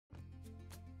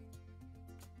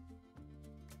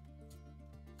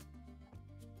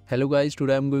Hello guys,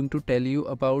 today I'm going to tell you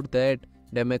about that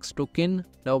Damex token.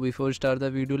 Now before we start the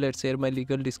video, let's share my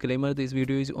legal disclaimer. This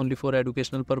video is only for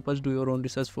educational purpose. Do your own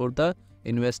research for the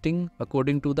investing.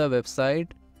 According to the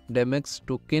website, Damex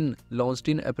token launched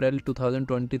in April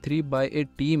 2023 by a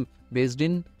team based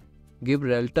in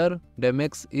Gibraltar.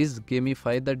 Damex is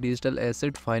gamify the digital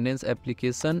asset finance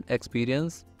application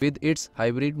experience with its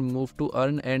hybrid move to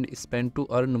earn and spend to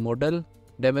earn model.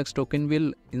 Damex token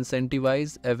will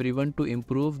incentivize everyone to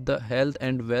improve the health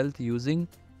and wealth using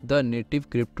the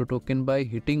native crypto token by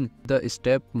hitting the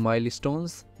step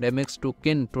milestones. Damex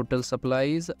token total supply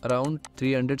is around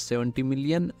 370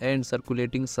 million and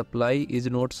circulating supply is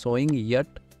not showing yet.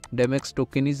 Damex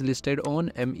token is listed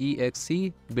on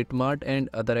MEXC, Bitmart and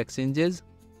other exchanges.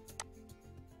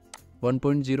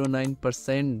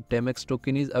 1.09% Damex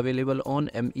token is available on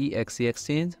MEXC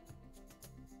exchange.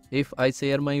 If I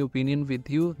share my opinion with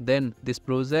you, then this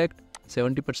project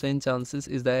 70% chances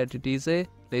is that it is a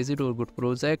legit or good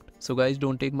project. So guys,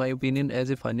 don't take my opinion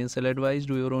as a financial advice.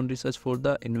 Do your own research for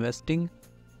the investing.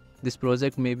 This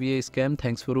project may be a scam.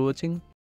 Thanks for watching.